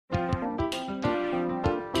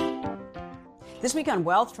This week on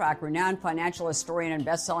Wealth Track, renowned financial historian and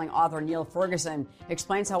best-selling author Niall Ferguson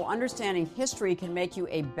explains how understanding history can make you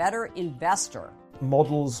a better investor.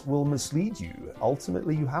 Models will mislead you.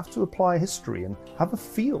 Ultimately, you have to apply history and have a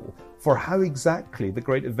feel for how exactly the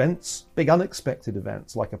great events, big unexpected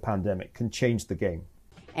events like a pandemic, can change the game.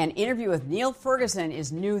 An interview with Niall Ferguson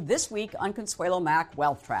is new this week on Consuelo Mack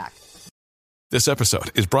Wealth Track. This episode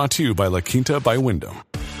is brought to you by La Quinta by Wyndham.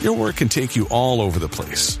 Your work can take you all over the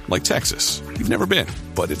place, like Texas. You've never been,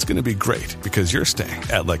 but it's going to be great because you're staying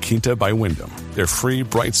at La Quinta by Wyndham. Their free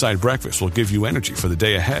Bright Side breakfast will give you energy for the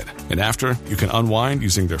day ahead. And after, you can unwind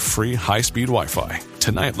using their free high-speed Wi-Fi.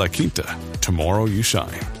 Tonight, La Quinta. Tomorrow, you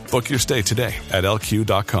shine. Book your stay today at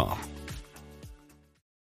lq.com.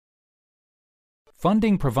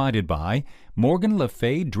 Funding provided by Morgan Le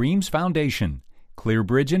Fay Dreams Foundation,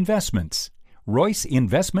 Clearbridge Investments, Royce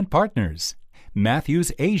Investment Partners,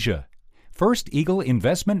 Matthews Asia, First Eagle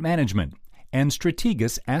Investment Management, and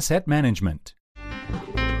Strategas Asset Management.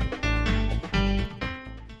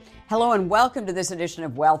 Hello and welcome to this edition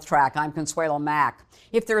of Wealth Track. I'm Consuelo Mack.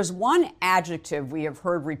 If there is one adjective we have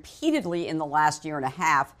heard repeatedly in the last year and a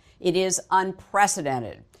half, it is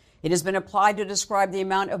unprecedented. It has been applied to describe the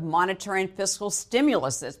amount of monetary and fiscal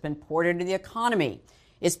stimulus that's been poured into the economy.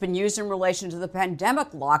 It's been used in relation to the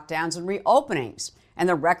pandemic lockdowns and reopenings, and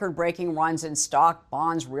the record-breaking runs in stock,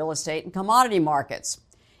 bonds, real estate, and commodity markets.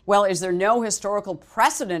 Well, is there no historical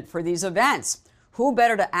precedent for these events? Who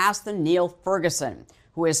better to ask than Niall Ferguson,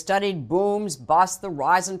 who has studied booms, busts, the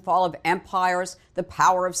rise and fall of empires, the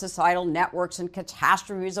power of societal networks, and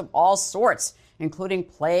catastrophes of all sorts, including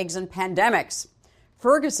plagues and pandemics.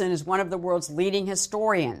 Ferguson is one of the world's leading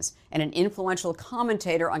historians and an influential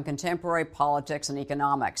commentator on contemporary politics and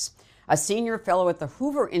economics. A senior fellow at the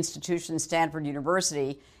Hoover Institution, Stanford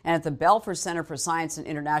University, and at the Belfer Center for Science and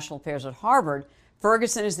International Affairs at Harvard,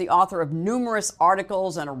 Ferguson is the author of numerous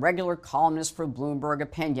articles and a regular columnist for Bloomberg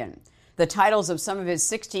Opinion. The titles of some of his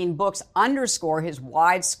 16 books underscore his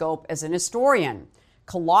wide scope as an historian.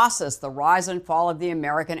 Colossus, The Rise and Fall of the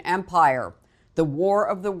American Empire. The War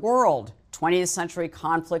of the World, 20th Century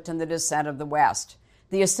Conflict and the Descent of the West.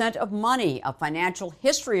 The Ascent of Money, A Financial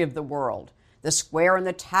History of the World. The Square and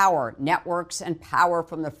the Tower, Networks and Power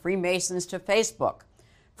from the Freemasons to Facebook.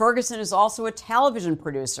 Ferguson is also a television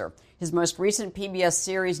producer. His most recent PBS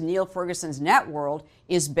series, Niall Ferguson's Networld,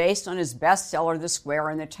 is based on his bestseller, The Square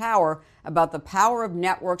and the Tower, about the power of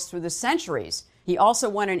networks through the centuries. He also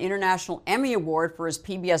won an International Emmy Award for his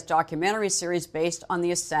PBS documentary series based on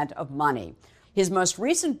the Ascent of Money. His most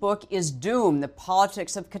recent book is Doom, The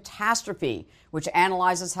Politics of Catastrophe, which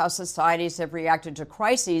analyzes how societies have reacted to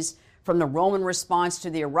crises from the Roman response to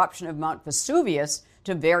the eruption of Mount Vesuvius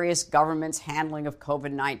to various governments' handling of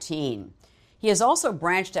COVID-19. He has also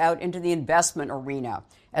branched out into the investment arena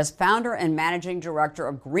as founder and managing director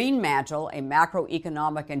of Greenmantle, a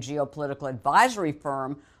macroeconomic and geopolitical advisory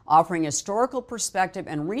firm offering historical perspective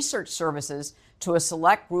and research services to a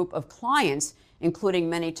select group of clients, including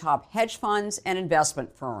many top hedge funds and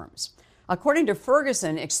investment firms. According to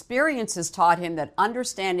Ferguson, experience has taught him that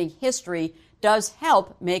understanding history does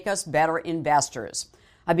help make us better investors.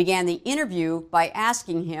 I began the interview by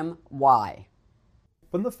asking him why.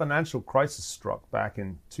 When the financial crisis struck back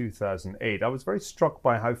in 2008, I was very struck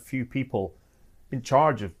by how few people in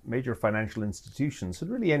charge of major financial institutions had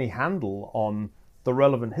really any handle on the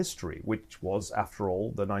relevant history, which was, after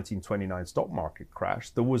all, the 1929 stock market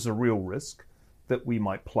crash. There was a real risk that we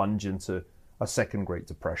might plunge into a second Great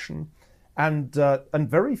Depression. And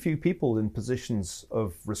very few people in positions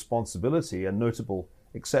of responsibility, a notable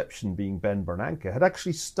exception being Ben Bernanke, had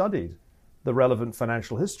actually studied the relevant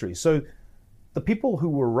financial history. So the people who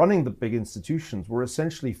were running the big institutions were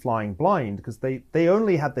essentially flying blind because they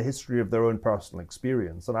only had the history of their own personal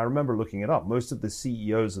experience. And I remember looking it up. Most of the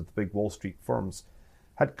CEOs of the big Wall Street firms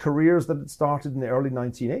had careers that had started in the early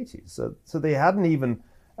 1980s. So they hadn't even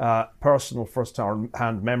personal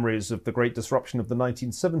first-hand memories of the great disruption of the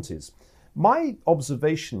 1970s. My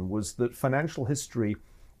observation was that financial history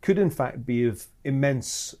could in fact be of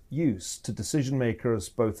immense use to decision makers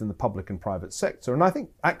both in the public and private sector. And I think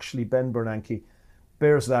actually Ben Bernanke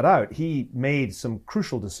bears that out. He made some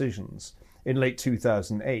crucial decisions in late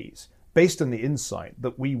 2008 based on the insight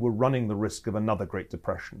that we were running the risk of another Great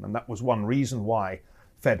Depression. And that was one reason why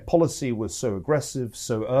Fed policy was so aggressive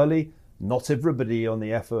so early. Not everybody on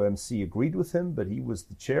the FOMC agreed with him, but he was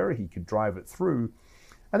the chair. He could drive it through.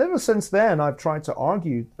 And ever since then, I've tried to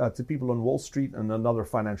argue to people on Wall Street and in other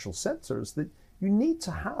financial centers that you need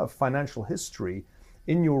to have financial history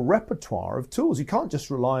in your repertoire of tools. You can't just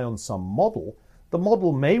rely on some model the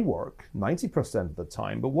model may work 90% of the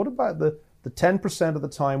time, but what about the 10% of the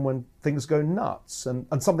time when things go nuts and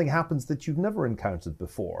something happens that you've never encountered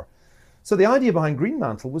before? So the idea behind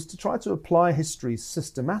Greenmantle was to try to apply history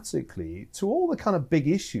systematically to all the kind of big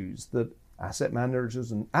issues that asset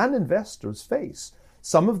managers and investors face.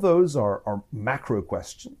 Some of those are macro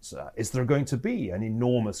questions. Is there going to be an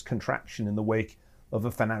enormous contraction in the wake of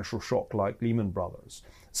a financial shock like Lehman Brothers?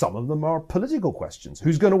 Some of them are political questions.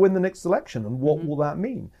 Who's going to win the next election and what will that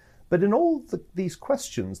mean? But in all these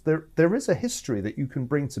questions, there is a history that you can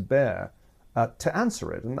bring to bear to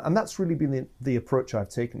answer it. And that's really been the approach I've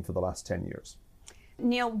taken for the last 10 years.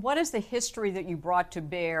 Neil, what is the history that you brought to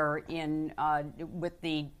bear with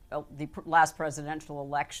the last presidential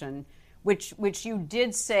election, which you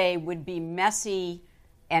did say would be messy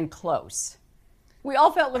and close? We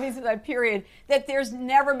all felt living through that period that there's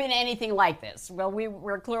never been anything like this. Well,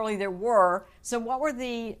 clearly there were. So what were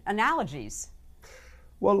the analogies?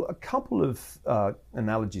 Well, a couple of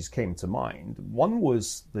analogies came to mind. One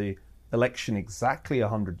was the election exactly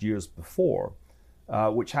 100 years before,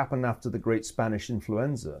 which happened after the great Spanish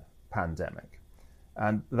influenza pandemic.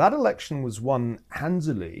 And that election was won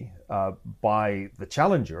handily by the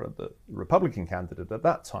challenger, the Republican candidate at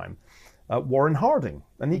that time, Warren Harding.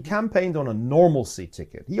 And he campaigned on a normalcy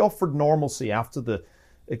ticket. He offered normalcy after the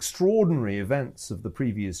extraordinary events of the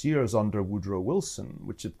previous years under Woodrow Wilson,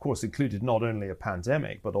 which of course included not only a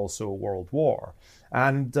pandemic, but also a world war.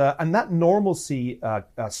 And that normalcy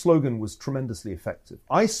slogan was tremendously effective.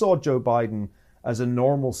 I saw Joe Biden as a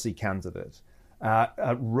normalcy candidate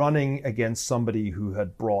running against somebody who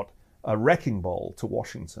had brought a wrecking ball to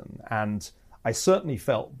Washington. And I certainly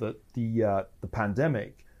felt that the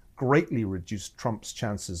pandemic greatly reduced Trump's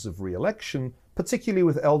chances of re-election, particularly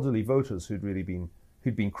with elderly voters who'd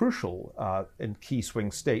been crucial in key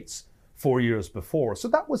swing states 4 years before. So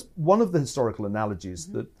that was one of the historical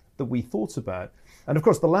analogies that we thought about. And of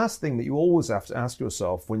course, the last thing that you always have to ask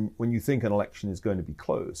yourself when you think an election is going to be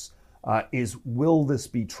close is, will this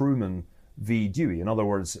be Truman v. Dewey? In other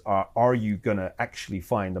words, are you going to actually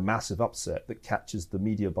find a massive upset that catches the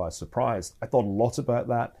media by surprise? I thought a lot about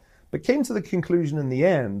that, but came to the conclusion in the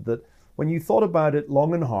end that when you thought about it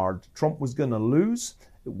long and hard, Trump was going to lose.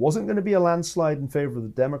 It wasn't going to be a landslide in favor of the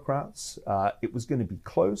Democrats. It was going to be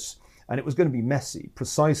close, and it was going to be messy,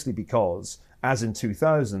 precisely because, as in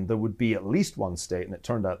 2000, there would be at least one state, and it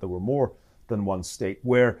turned out there were more than one state,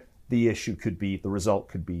 where the result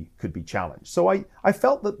could be challenged. So I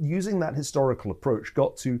felt that using that historical approach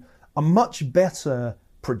got to a much better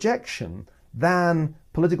projection than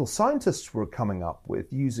political scientists were coming up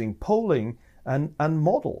with using polling and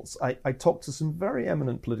models. I talked to some very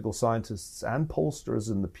eminent political scientists and pollsters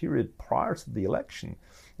in the period prior to the election,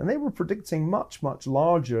 and they were predicting much, much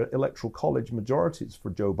larger electoral college majorities for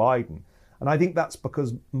Joe Biden. And I think that's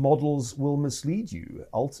because models will mislead you.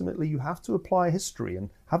 Ultimately, you have to apply history and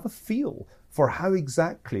have a feel for how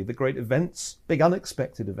exactly the great events, big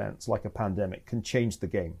unexpected events like a pandemic, can change the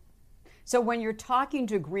game. So when you're talking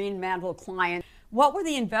to Greenmantle clients, what were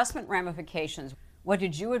the investment ramifications? What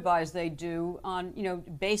did you advise they do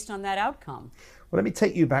based on that outcome? Well, let me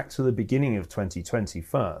take you back to the beginning of 2020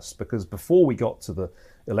 first, because before we got to the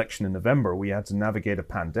election in November, we had to navigate a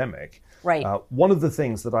pandemic. Right. One of the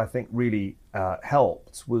things that I think really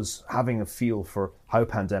helped was having a feel for how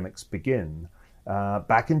pandemics begin.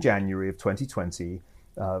 Back in January of 2020,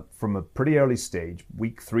 from a pretty early stage,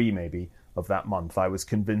 week 3 maybe of that month, I was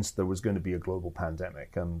convinced there was going to be a global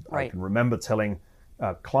pandemic. And right. I can remember telling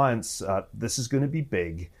clients, this is going to be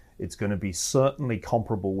big. It's going to be certainly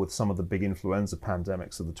comparable with some of the big influenza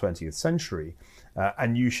pandemics of the 20th century.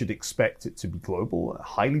 And you should expect it to be global,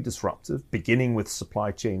 highly disruptive, beginning with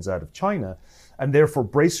supply chains out of China. And therefore,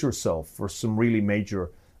 brace yourself for some really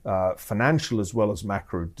major financial as well as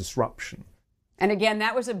macro disruption. And again,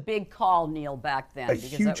 that was a big call, Neil, back then.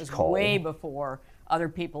 Because that was call. Way before other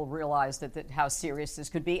people realized that how serious this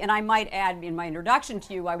could be. And I might add, in my introduction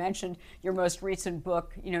to you, I mentioned your most recent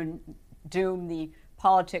book, Doom, the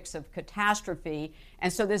Politics of Catastrophe.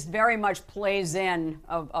 And so this very much plays in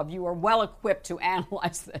of you are well equipped to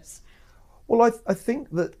analyze this. Well, I think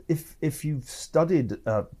that if you've studied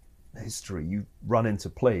history, you run into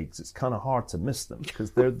plagues. It's kind of hard to miss them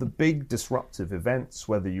because they're the big disruptive events,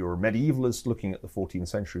 whether you're a medievalist looking at the 14th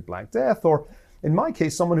century Black Death, or in my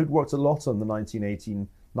case, someone who'd worked a lot on the 1918-19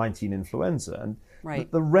 influenza. And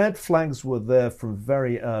right. the red flags were there from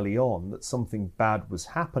very early on that something bad was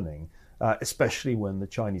happening, especially when the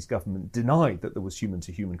Chinese government denied that there was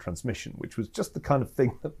human-to-human transmission, which was just the kind of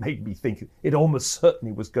thing that made me think it almost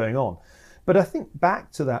certainly was going on. But I think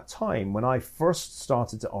back to that time when I first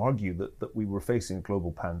started to argue that we were facing a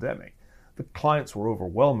global pandemic, the clients were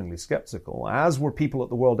overwhelmingly skeptical, as were people at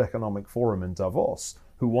the World Economic Forum in Davos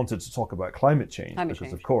who wanted to talk about climate change.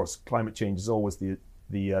 Of course, climate change is always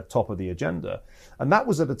the top of the agenda. And that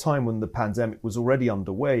was at a time when the pandemic was already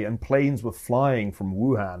underway and planes were flying from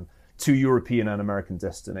Wuhan to European and American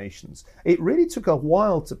destinations. It really took a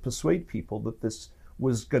while to persuade people that this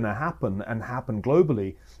was going to happen and happen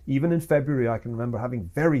globally. Even in February, I can remember having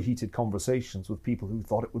very heated conversations with people who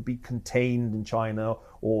thought it would be contained in China,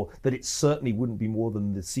 or that it certainly wouldn't be more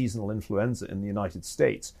than the seasonal influenza in the United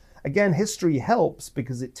States. Again, history helps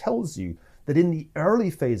because it tells you that in the early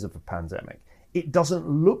phase of a pandemic, it doesn't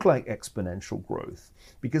look like exponential growth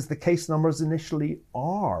because the case numbers initially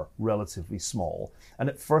are relatively small. And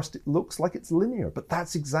at first it looks like it's linear, but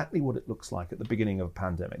that's exactly what it looks like at the beginning of a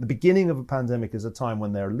pandemic. The beginning of a pandemic is a time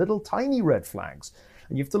when there are little tiny red flags,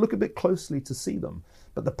 and you have to look a bit closely to see them.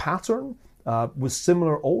 But the pattern was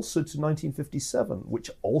similar also to 1957, which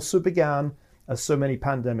also began, as so many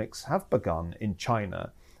pandemics have begun, in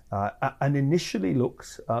China. And initially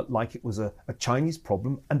looked like it was a Chinese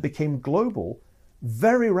problem and became global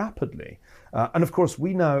very rapidly. And of course,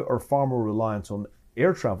 we now are far more reliant on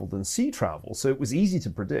air travel than sea travel. So it was easy to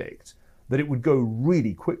predict that it would go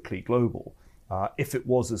really quickly global if it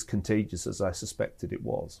was as contagious as I suspected it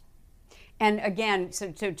was. And again,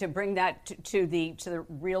 so to bring that to the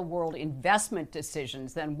real world investment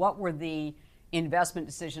decisions, then what were the investment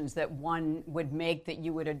decisions that one would make that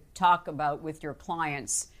you would talk about with your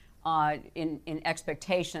clients in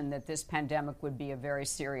expectation that this pandemic would be a very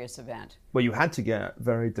serious event? Well, you had to get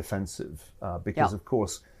very defensive because, of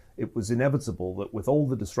course, it was inevitable that with all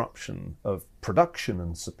the disruption of production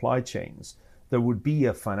and supply chains, there would be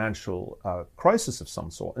a financial crisis of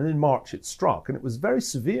some sort. And in March, it struck, and it was very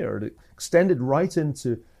severe. It extended right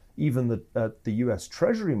into even the US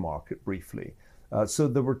Treasury market briefly. So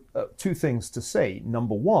there were two things to say.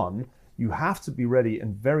 Number one, you have to be ready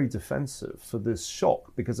and very defensive for this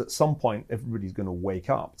shock because at some point everybody's going to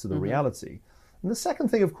wake up to the reality. And the second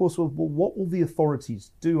thing, of course, was, well, what will the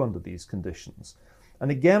authorities do under these conditions?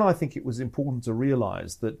 And again, I think it was important to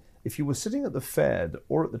realize that if you were sitting at the Fed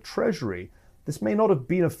or at the Treasury, this may not have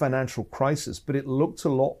been a financial crisis, but it looked a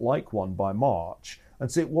lot like one by March.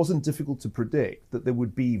 And so it wasn't difficult to predict that there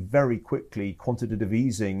would be very quickly quantitative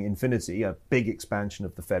easing, infinity, a big expansion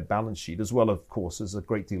of the Fed balance sheet, as well, of course, as a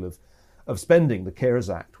great deal of spending, the CARES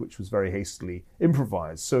Act, which was very hastily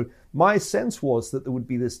improvised. So my sense was that there would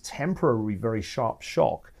be this temporary, very sharp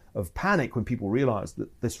shock of panic when people realized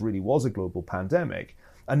that this really was a global pandemic.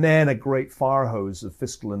 And then a great fire hose of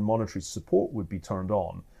fiscal and monetary support would be turned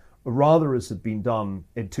on, rather as had been done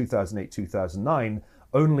in 2008, 2009,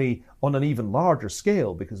 only on an even larger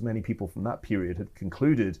scale, because many people from that period had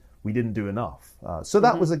concluded we didn't do enough. So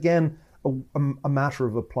that was, again, a matter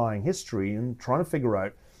of applying history and trying to figure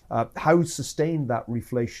out how sustained that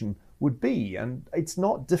reflation would be. And it's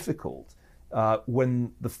not difficult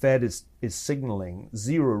when the Fed is signaling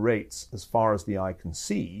zero rates as far as the eye can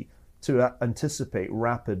see to anticipate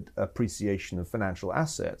rapid appreciation of financial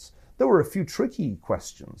assets. There were a few tricky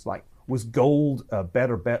questions, like was gold a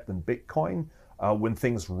better bet than Bitcoin when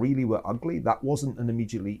things really were ugly? That wasn't an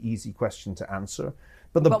immediately easy question to answer.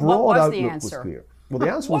 But the broad outlook was clear. Well,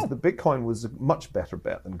 the answer was that Bitcoin was a much better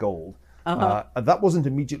bet than gold. That wasn't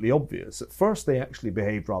immediately obvious. At first, they actually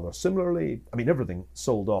behaved rather similarly. I mean, everything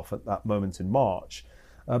sold off at that moment in March.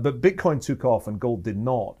 But Bitcoin took off and gold did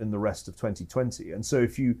not in the rest of 2020. And so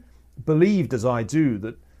if you believed, as I do,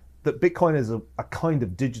 that Bitcoin is a kind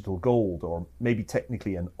of digital gold, or maybe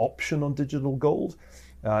technically an option on digital gold,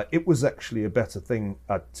 it was actually a better thing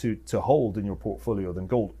to hold in your portfolio than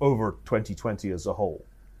gold over 2020 as a whole.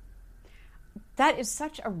 That is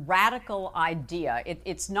such a radical idea.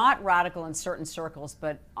 It's not radical in certain circles,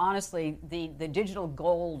 but honestly, the digital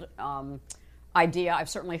gold idea, I've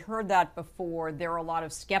certainly heard that before. There are a lot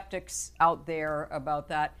of skeptics out there about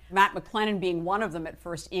that. Matt McLennan being one of them at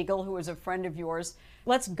First Eagle, who is a friend of yours.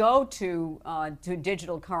 Let's go to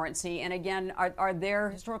digital currency. And again, are there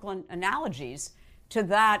historical analogies to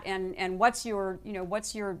that? And what's your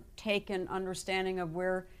take and understanding of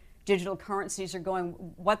where digital currencies are going,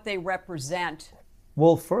 what they represent?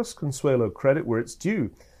 Well, first, Consuelo, credit where it's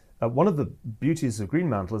due. One of the beauties of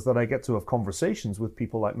Greenmantle is that I get to have conversations with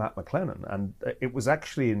people like Matt McLennan. And it was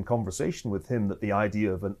actually in conversation with him that the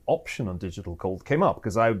idea of an option on digital gold came up,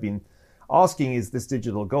 because I've been asking, is this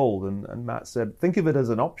digital gold? And Matt said, think of it as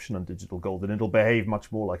an option on digital gold and it'll behave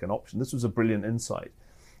much more like an option. This was a brilliant insight.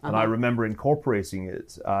 And I remember incorporating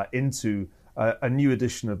it into a new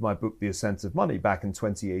edition of my book, The Ascent of Money, back in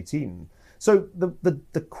 2018. So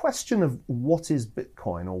the question of what is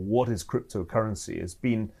Bitcoin or what is cryptocurrency has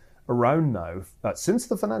been around now since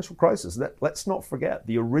the financial crisis. Let's not forget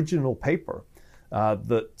the original paper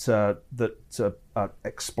that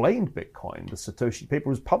explained Bitcoin. The Satoshi paper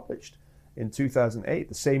was published in 2008,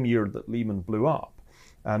 the same year that Lehman blew up.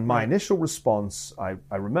 And my initial response, I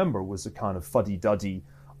remember, was a kind of fuddy-duddy,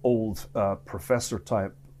 old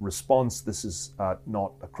professor-type response. This is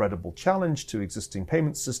not a credible challenge to existing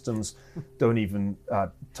payment systems. Don't even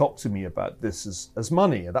talk to me about this as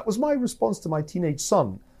money. And that was my response to my teenage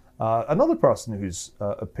son, another person whose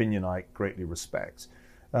opinion I greatly respect.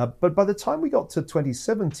 But by the time we got to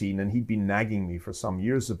 2017, and he'd been nagging me for some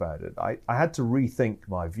years about it, I had to rethink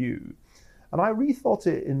my view. And I rethought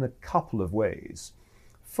it in a couple of ways.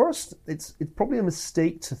 First, it's probably a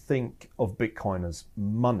mistake to think of Bitcoin as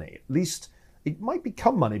money. At least it might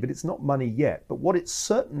become money, but it's not money yet. But what it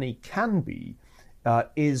certainly can be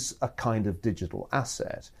is a kind of digital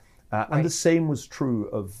asset. And the same was true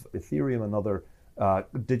of Ethereum and other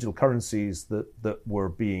digital currencies that were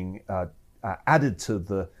being added to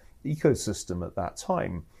the ecosystem at that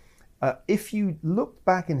time. If you looked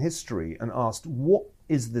back in history and asked, what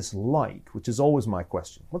is this like? Which is always my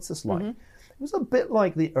question. What's this like? It was a bit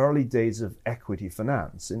like the early days of equity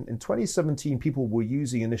finance. In 2017, people were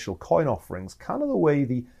using initial coin offerings, kind of the way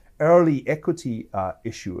the early equity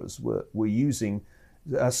issuers were using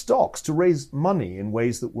stocks to raise money in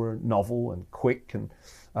ways that were novel and quick and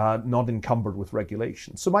not encumbered with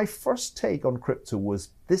regulation. So my first take on crypto was,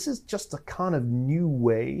 this is just a kind of new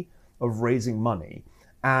way of raising money.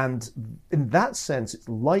 And in that sense, it's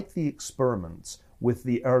like the experiments with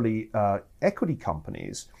the early equity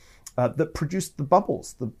companies that produced the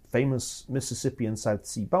bubbles, the famous Mississippi and South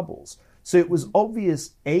Sea bubbles. So it was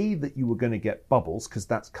obvious, A, that you were going to get bubbles, because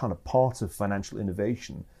that's kind of part of financial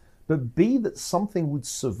innovation, but B, that something would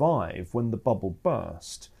survive when the bubble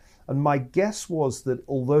burst. And my guess was that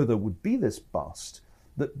although there would be this bust,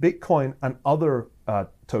 that Bitcoin and other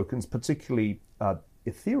tokens, particularly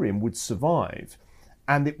Ethereum, would survive,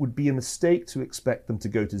 and it would be a mistake to expect them to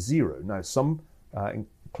go to zero. Now, some,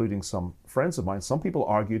 including some friends of mine, some people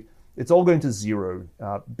argued it's all going to zero.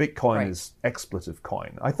 Bitcoin is expletive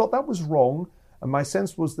coin. I thought that was wrong, and my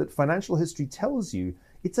sense was that financial history tells you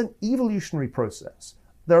it's an evolutionary process.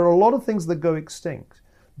 There are a lot of things that go extinct,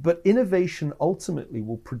 but innovation ultimately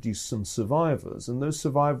will produce some survivors, and those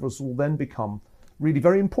survivors will then become really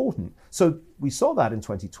very important. So we saw that in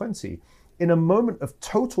 2020, in a moment of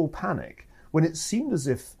total panic, when it seemed as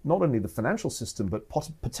if not only the financial system, but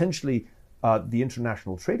potentially the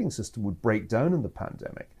international trading system would break down in the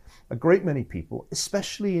pandemic. A great many people,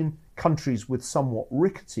 especially in countries with somewhat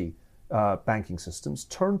rickety banking systems,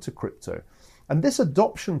 turned to crypto. And this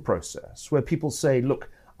adoption process, where people say, look,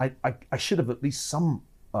 I should have at least some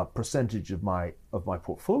percentage of my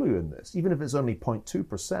portfolio in this, even if it's only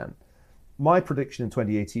 0.2%. My prediction in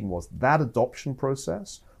 2018 was that adoption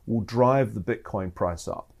process will drive the Bitcoin price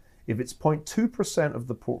up. If it's 0.2% of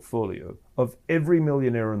the portfolio of every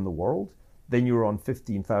millionaire in the world, then you're on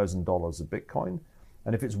 $15,000 of Bitcoin.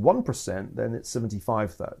 And if it's 1%, then it's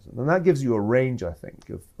 75,000. And that gives you a range, I think,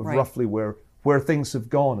 of roughly where things have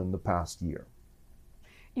gone in the past year.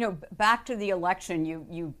 You know, back to the election,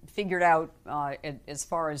 you figured out, as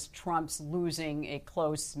far as Trump's losing a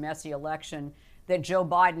close, messy election, that Joe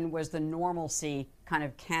Biden was the normalcy kind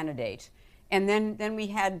of candidate. And then we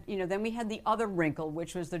had the other wrinkle,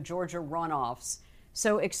 which was the Georgia runoffs.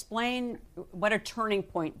 So explain what a turning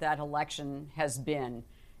point that election has been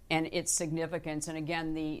and its significance, and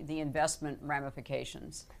again, the investment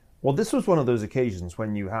ramifications. Well, this was one of those occasions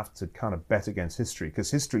when you have to kind of bet against history,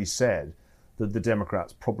 because history said that the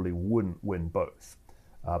Democrats probably wouldn't win both.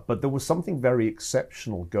 But there was something very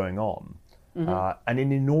exceptional going on. And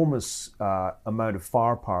an enormous amount of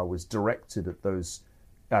firepower was directed at those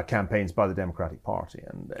campaigns by the Democratic Party.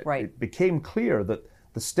 And it became clear that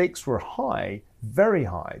the stakes were high, very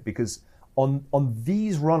high, because on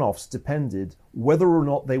these runoffs depended whether or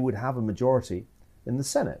not they would have a majority in the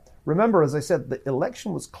Senate. Remember, as I said, the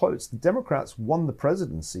election was close. The Democrats won the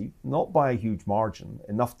presidency, not by a huge margin,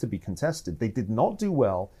 enough to be contested. They did not do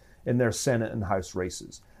well in their Senate and House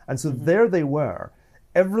races. And so there they were,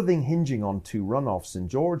 everything hinging on two runoffs in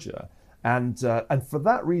Georgia. And for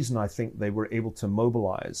that reason, I think they were able to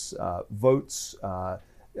mobilize votes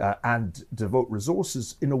and devote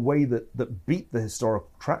resources in a way that beat the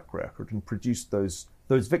historical track record and produced those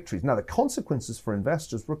victories. Now, the consequences for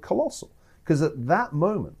investors were colossal, because at that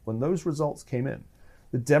moment, when those results came in,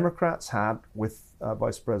 the Democrats had, with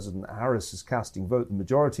Vice President Harris's casting vote, the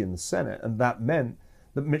majority in the Senate, and that meant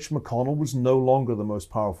that Mitch McConnell was no longer the most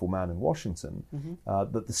powerful man in Washington,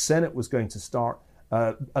 that the Senate was going to start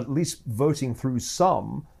at least voting through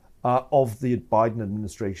some of the Biden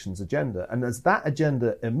administration's agenda. And as that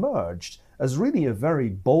agenda emerged as really a very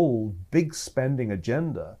bold, big spending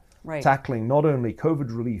agenda, tackling not only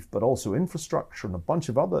COVID relief, but also infrastructure and a bunch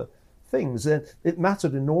of other things, it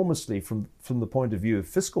mattered enormously from the point of view of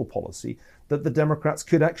fiscal policy that the Democrats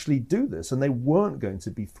could actually do this, and they weren't going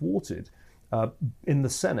to be thwarted in the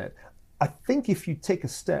Senate. I think if you take a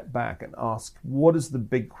step back and ask, what is the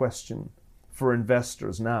big question for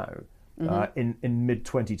investors now in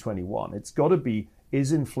mid-2021? It's got to be,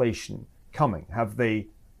 is inflation coming? Have they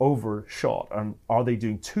overshot? And are they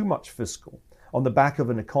doing too much fiscal on the back of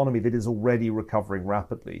an economy that is already recovering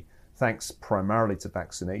rapidly, thanks primarily to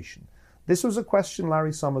vaccination? This was a question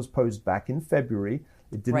Larry Summers posed back in February.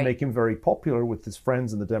 It didn't make him very popular with his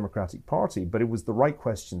friends in the Democratic Party, but it was the right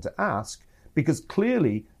question to ask, because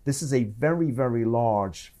clearly this is a very, very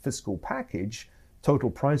large fiscal package.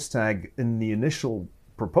 Total price tag in the initial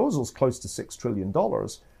proposals close to $6 trillion,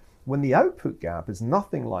 when the output gap is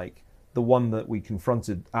nothing like the one that we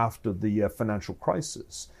confronted after the financial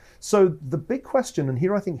crisis. So the big question, and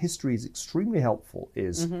here I think history is extremely helpful,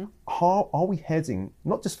 is how are we heading,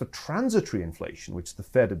 not just for transitory inflation, which the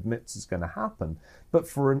Fed admits is going to happen, but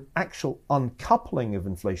for an actual uncoupling of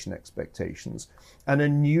inflation expectations and a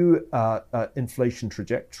new inflation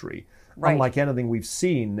trajectory, unlike anything we've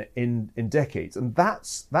seen in decades. And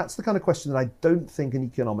that's the kind of question that I don't think an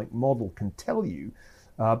economic model can tell you.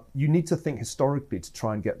 You need to think historically to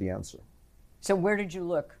try and get the answer. So where did you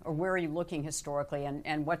look, or where are you looking historically,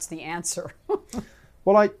 and what's the answer?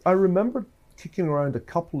 Well, I remember kicking around a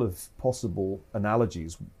couple of possible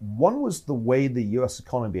analogies. One was the way the US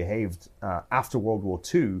economy behaved after World War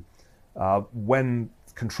II, when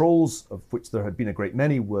controls, of which there had been a great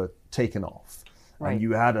many, were taken off. And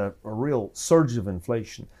you had a real surge of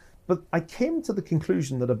inflation. But I came to the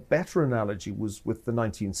conclusion that a better analogy was with the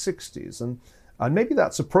 1960s. And maybe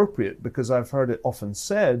that's appropriate because I've heard it often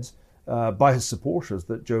said by his supporters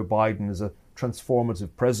that Joe Biden is a transformative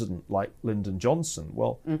president like Lyndon Johnson.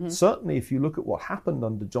 Well, certainly if you look at what happened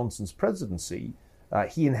under Johnson's presidency,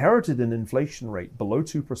 he inherited an inflation rate below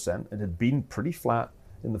 2%. It had been pretty flat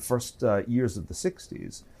in the first years of the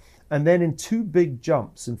 60s. And then in two big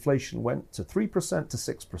jumps, inflation went to 3% to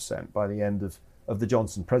 6% by the end of the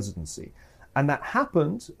Johnson presidency. And that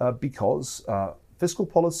happened because fiscal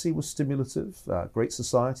policy was stimulative, Great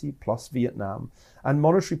Society plus Vietnam, and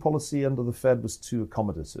monetary policy under the Fed was too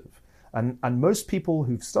accommodative. And most people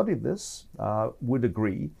who've studied this would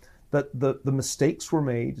agree that the mistakes were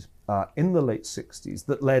made in the late 60s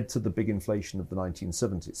that led to the big inflation of the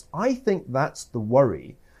 1970s. I think that's the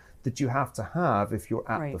worry that you have to have if you're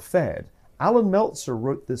at the Fed. Alan Meltzer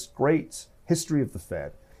wrote this great history of the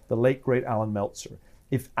Fed, the late, great Alan Meltzer.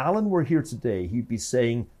 If Alan were here today, he'd be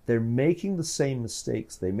saying they're making the same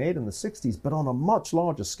mistakes they made in the 60s, but on a much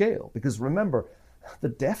larger scale. Because remember, the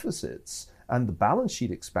deficits and the balance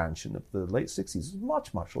sheet expansion of the late 60s is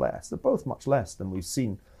much, much less. They're both much less than we've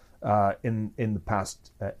seen in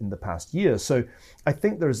the past year. So I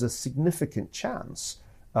think there's a significant chance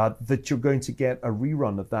that you're going to get a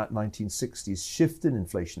rerun of that 1960s shift in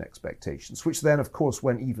inflation expectations, which then, of course,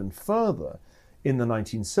 went even further in the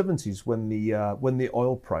 1970s when the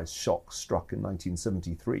oil price shock struck in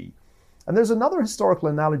 1973. And there's another historical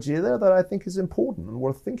analogy there that I think is important and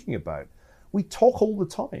worth thinking about. We talk all the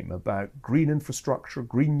time about green infrastructure,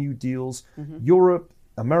 Green New Deals. Europe,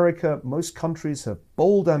 America, most countries have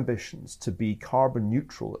bold ambitions to be carbon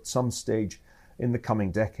neutral at some stage in the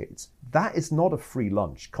coming decades. That is not a free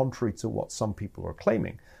lunch, contrary to what some people are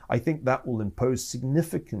claiming. I think that will impose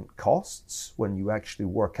significant costs when you actually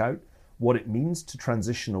work out what it means to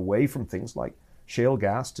transition away from things like shale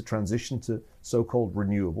gas to transition to so-called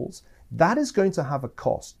renewables. That is going to have a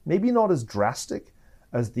cost, maybe not as drastic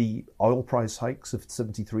as the oil price hikes of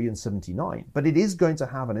 73 and 79, but it is going to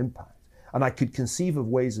have an impact. And I could conceive of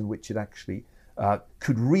ways in which it actually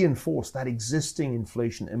could reinforce that existing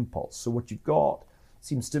inflation impulse. So what you've got,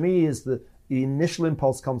 seems to me, is the initial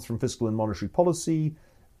impulse comes from fiscal and monetary policy.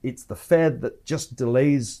 It's the Fed that just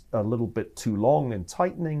delays a little bit too long in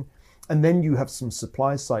tightening. And then you have some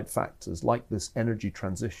supply side factors like this energy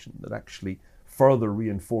transition that actually further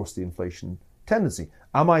reinforce the inflation tendency.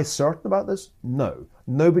 Am I certain about this? No.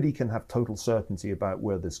 Nobody can have total certainty about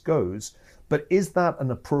where this goes. But is that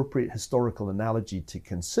an appropriate historical analogy to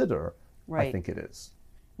consider? I think it is.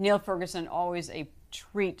 Niall Ferguson, always a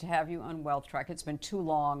treat to have you on Wealth Track. It's been too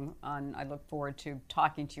long, and I look forward to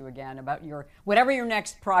talking to you again about whatever your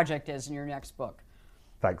next project is in your next book.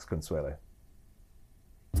 Thanks, Consuelo.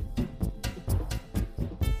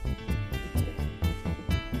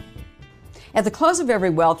 At the close of every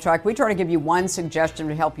Wealth Track, we try to give you one suggestion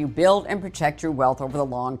to help you build and protect your wealth over the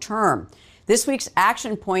long term. This week's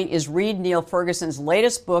action point is read Neil Ferguson's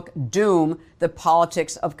latest book, Doom, The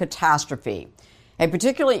Politics of Catastrophe. A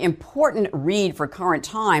particularly important read for current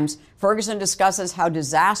times, Ferguson discusses how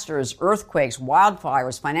disasters, earthquakes,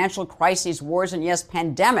 wildfires, financial crises, wars, and yes,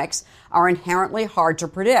 pandemics are inherently hard to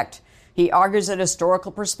predict. He argues that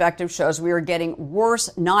historical perspective shows we are getting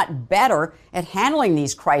worse, not better, at handling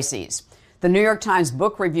these crises. The New York Times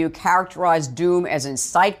Book Review characterized Doom as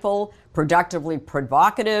insightful, productively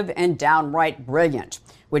provocative, and downright brilliant,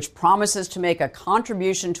 which promises to make a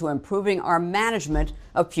contribution to improving our management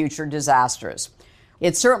of future disasters.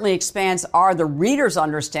 It certainly expands the reader's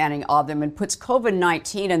understanding of them and puts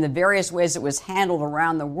COVID-19 and the various ways it was handled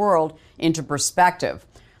around the world into perspective.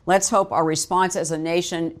 Let's hope our response as a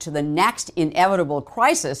nation to the next inevitable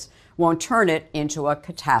crisis won't turn it into a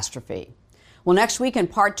catastrophe. Well, next week in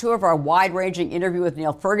part 2 of our wide-ranging interview with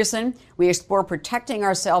Neil Ferguson, we explore protecting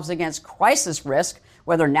ourselves against crisis risk,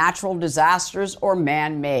 whether natural disasters or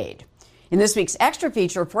man-made. In this week's extra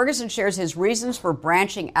feature, Ferguson shares his reasons for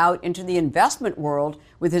branching out into the investment world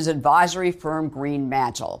with his advisory firm Green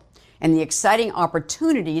Mantle and the exciting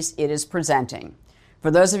opportunities it is presenting.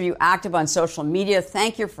 For those of you active on social media,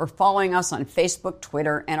 thank you for following us on Facebook,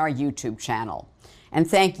 Twitter, and our YouTube channel. And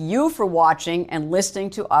thank you for watching and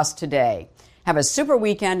listening to us today. Have a super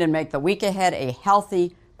weekend and make the week ahead a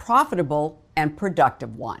healthy, profitable, and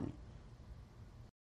productive one.